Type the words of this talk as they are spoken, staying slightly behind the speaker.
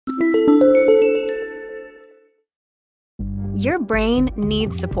Your brain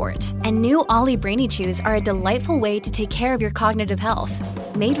needs support, and new Ollie Brainy Chews are a delightful way to take care of your cognitive health.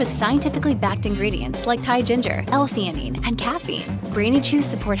 Made with scientifically backed ingredients like Thai ginger, L-theanine, and caffeine, Brainy Chews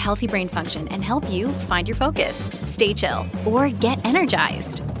support healthy brain function and help you find your focus, stay chill, or get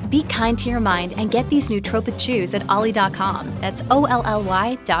energized. Be kind to your mind and get these nootropic chews at ollie.com. That's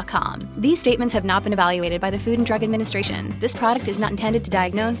OLLY.com. These statements have not been evaluated by the Food and Drug Administration. This product is not intended to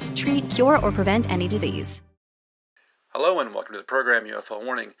diagnose, treat, cure, or prevent any disease. Hello and welcome to the program UFO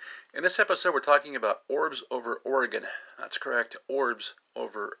Warning. In this episode we're talking about orbs over Oregon. That's correct, orbs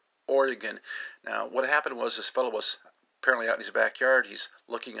over Oregon. Now what happened was this fellow was apparently out in his backyard. He's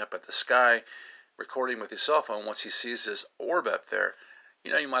looking up at the sky, recording with his cell phone once he sees this orb up there.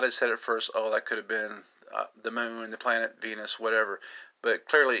 You know, you might have said at first, oh, that could have been the moon, the planet, Venus, whatever. But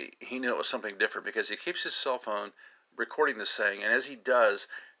clearly he knew it was something different because he keeps his cell phone recording this thing. And as he does,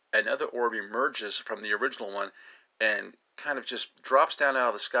 another orb emerges from the original one and kind of just drops down out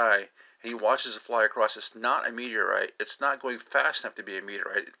of the sky. And he watches it fly across. It's not a meteorite. It's not going fast enough to be a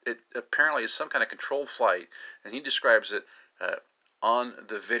meteorite. It apparently is some kind of controlled flight. And he describes it on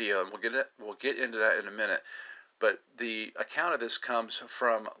the video. And we'll get into that in a minute. But the account of this comes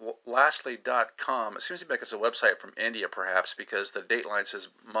from lastly.com. It seems to be like it's a website from India, perhaps, because the dateline says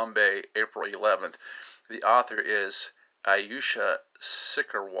Mumbai, April 11th. The author is Ayusha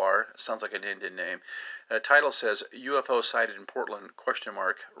Sikarwar. Sounds like an Indian name. The title says, UFO sighted in Portland, ?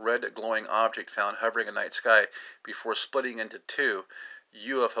 Red glowing object found hovering in night sky before splitting into two.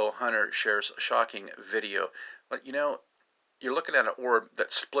 UFO hunter shares shocking video. But you know, you're looking at an orb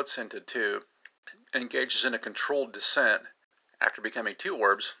that splits into two, engages in a controlled descent after becoming two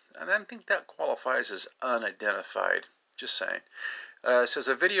orbs, and I think that qualifies as unidentified. Just saying. It says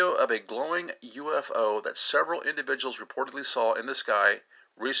a video of a glowing UFO that several individuals reportedly saw in the sky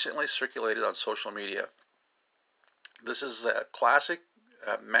recently circulated on social media. This is a classic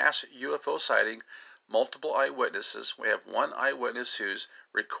mass UFO sighting, multiple eyewitnesses. We have one eyewitness who's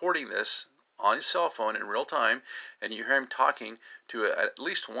recording this on his cell phone in real time, and you hear him talking to at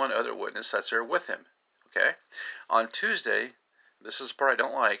least one other witness that's there with him. Okay? On Tuesday, this is the part I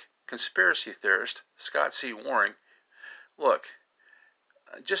don't like, conspiracy theorist Scott C. Waring. Look,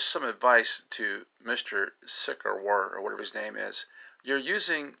 just some advice to Mr. Sikarwar, or whatever his name is. You're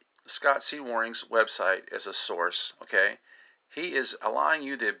using Scott C. Waring's website as a source, okay? He is allowing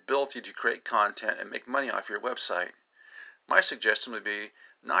you the ability to create content and make money off your website. My suggestion would be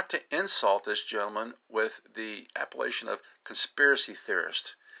not to insult this gentleman with the appellation of conspiracy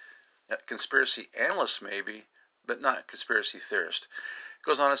theorist. Conspiracy analyst maybe, but not conspiracy theorist. It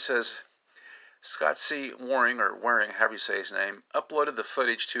goes on, it says, Scott C. Waring, or Waring, however you say his name, uploaded the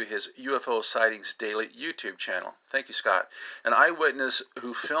footage to his UFO Sightings Daily YouTube channel. Thank you, Scott. An eyewitness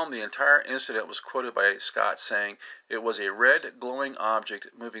who filmed the entire incident was quoted by Scott saying, "It was a red glowing object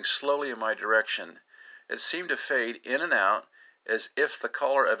moving slowly in my direction. It seemed to fade in and out as if the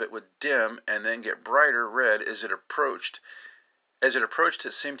color of it would dim and then get brighter red as it approached. As it approached,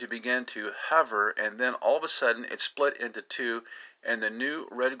 it seemed to begin to hover, and then all of a sudden it split into two, and the new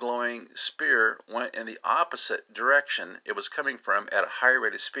red glowing spear went in the opposite direction it was coming from at a high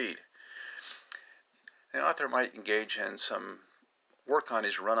rate of speed." The author might engage in some work on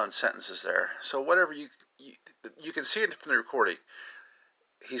his run-on sentences there. So whatever you can see it from the recording.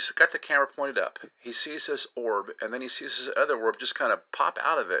 He's got the camera pointed up. He sees this orb, and then he sees this other orb just kind of pop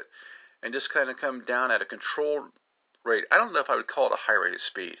out of it and just kind of come down at a controlled rate. I don't know if I would call it a high rate of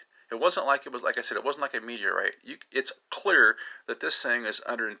speed. It wasn't like I said, it wasn't like a meteorite. It's clear that this thing is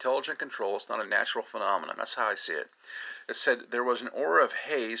under intelligent control. It's not a natural phenomenon. That's how I see it. It said there was an aura of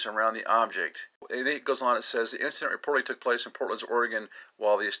haze around the object. And then it goes on, it says, the incident reportedly took place in Portland, Oregon,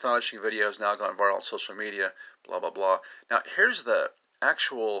 while the astonishing video has now gone viral on social media, blah, blah, blah. Now, here's the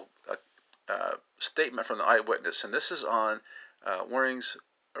actual statement from the eyewitness, and this is on Waring's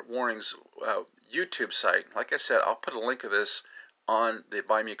YouTube site. Like I said, I'll put a link of this on the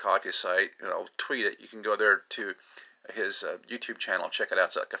Buy Me a Coffee site, and I'll tweet it. You can go there to his YouTube channel, check it out.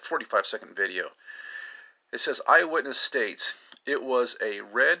 It's like a 45-second video. It says, eyewitness states, it was a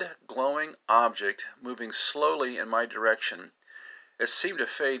red glowing object moving slowly in my direction. It seemed to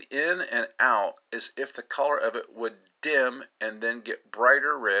fade in and out as if the color of it would dim and then get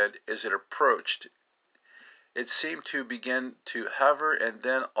brighter red as it approached. It seemed to begin to hover, and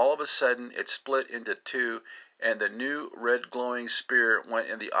then all of a sudden it split into two, and the new red glowing spear went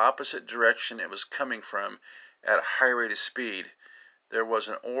in the opposite direction it was coming from at a high rate of speed. There was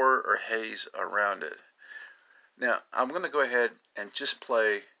an aura or haze around it. Now, I'm going to go ahead and just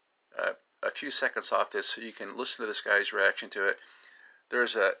play a few seconds off this so you can listen to this guy's reaction to it.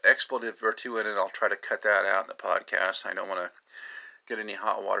 There's an expletive or two in it. I'll try to cut that out in the podcast. I don't want to get any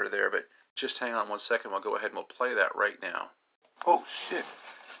hot water there, but just hang on 1 second. We'll go ahead and we'll play that right now. Oh shit!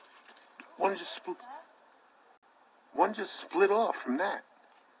 One just split off from that.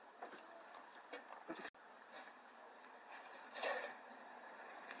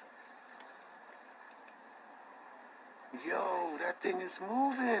 Yo, that thing is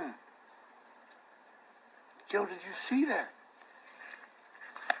moving. Yo, did you see that?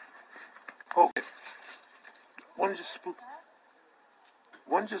 Oh, one just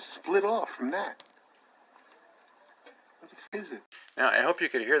split off from that. What the fuck is it? Now, I hope you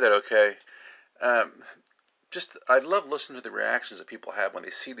could hear that okay. I love listening to the reactions that people have when they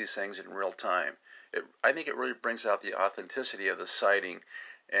see these things in real time. I think it really brings out the authenticity of the sighting,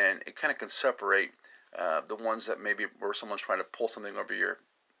 and it kind of can separate the ones that maybe where someone's trying to pull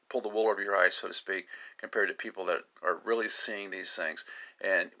the wool over your eyes, so to speak, compared to people that are really seeing these things.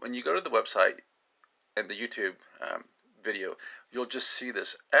 And when you go to the website and the YouTube video, you'll just see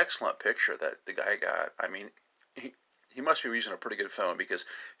this excellent picture that the guy got. I mean, he must be using a pretty good phone, because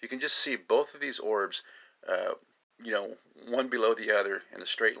you can just see both of these orbs, one below the other in a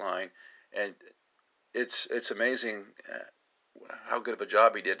straight line, and it's amazing how good of a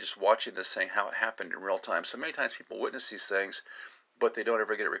job he did just watching this thing, how it happened in real time. So many times people witness these things, but they don't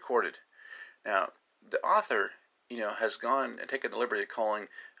ever get it recorded. Now, the author, has gone and taken the liberty of calling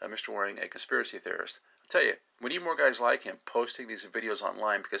Mr. Waring a conspiracy theorist. I'll tell you, we need more guys like him posting these videos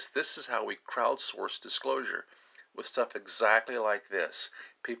online, because this is how we crowdsource disclosure, with stuff exactly like this.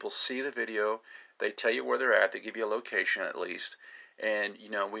 People see the video, they tell you where they're at, they give you a location at least, and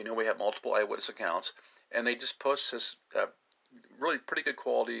we know we have multiple eyewitness accounts, and they just post this really pretty good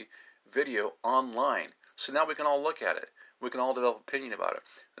quality video online. So now we can all look at it. We can all develop opinion about it.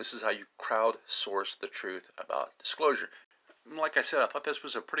 This is how you crowdsource the truth about disclosure. Like I said, I thought this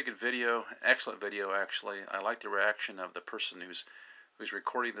was a pretty good video, excellent video actually. I like the reaction of the person who's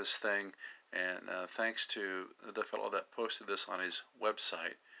recording this thing, and thanks to the fellow that posted this on his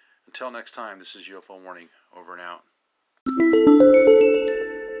website. Until next time, this is UFO Warning, over and out.